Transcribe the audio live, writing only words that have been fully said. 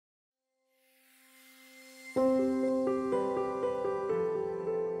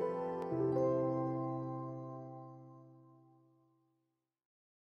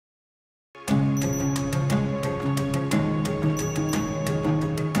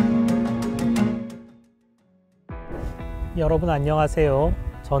여러분 안녕하세요.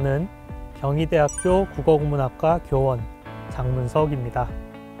 저는 경희대학교 국어국문학과 교원 장문석입니다.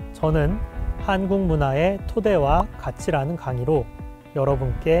 저는 한국문화의 토대와 가치라는 강의로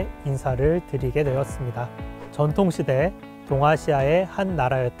여러분께 인사를 드리게 되었습니다. 전통시대 동아시아의 한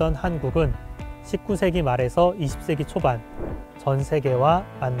나라였던 한국은 19세기 말에서 20세기 초반 전 세계와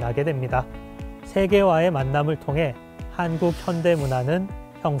만나게 됩니다. 세계와의 만남을 통해 한국 현대 문화는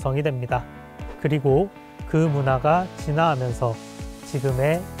형성이 됩니다. 그리고 그 문화가 진화하면서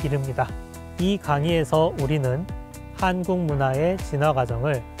지금에 이릅니다. 이 강의에서 우리는 한국 문화의 진화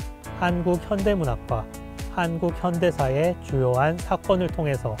과정을 한국 현대문학과 한국 현대사의 주요한 사건을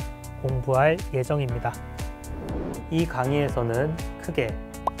통해서 공부할 예정입니다. 이 강의에서는 크게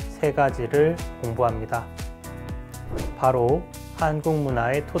세 가지를 공부합니다. 바로 한국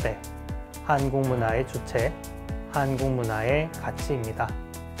문화의 토대, 한국 문화의 주체, 한국 문화의 가치입니다.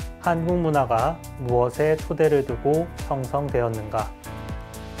 한국 문화가 무엇에 토대를 두고 형성되었는가?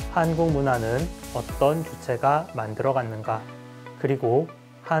 한국 문화는 어떤 주체가 만들어갔는가? 그리고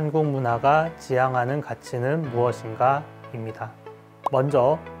한국 문화가 지향하는 가치는 무엇인가? 입니다.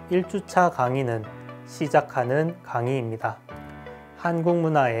 먼저 1주차 강의는 시작하는 강의입니다. 한국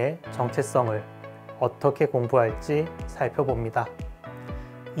문화의 정체성을 어떻게 공부할지 살펴봅니다.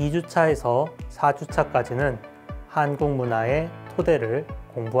 2주차에서 4주차까지는 한국 문화의 토대를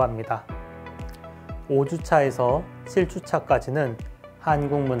공부합니다. 5주차에서 7주차까지는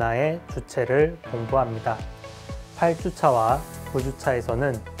한국 문화의 주체를 공부합니다. 8주차와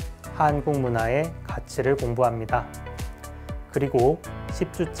 9주차에서는 한국 문화의 가치를 공부합니다. 그리고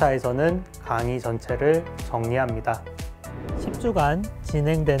 10주차에서는 강의 전체를 정리합니다. 10주간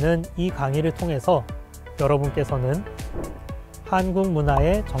진행되는 이 강의를 통해서 여러분께서는 한국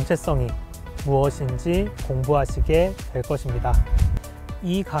문화의 정체성이 무엇인지 공부하시게 될 것입니다.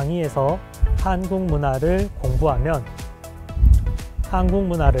 이 강의에서 한국 문화를 공부하면 한국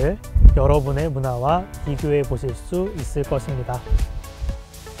문화를 여러분의 문화와 비교해 보실 수 있을 것입니다.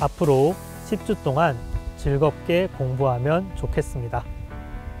 앞으로 10주 동안 즐겁게 공부하면 좋겠습니다.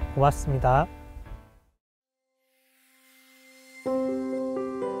 고맙습니다.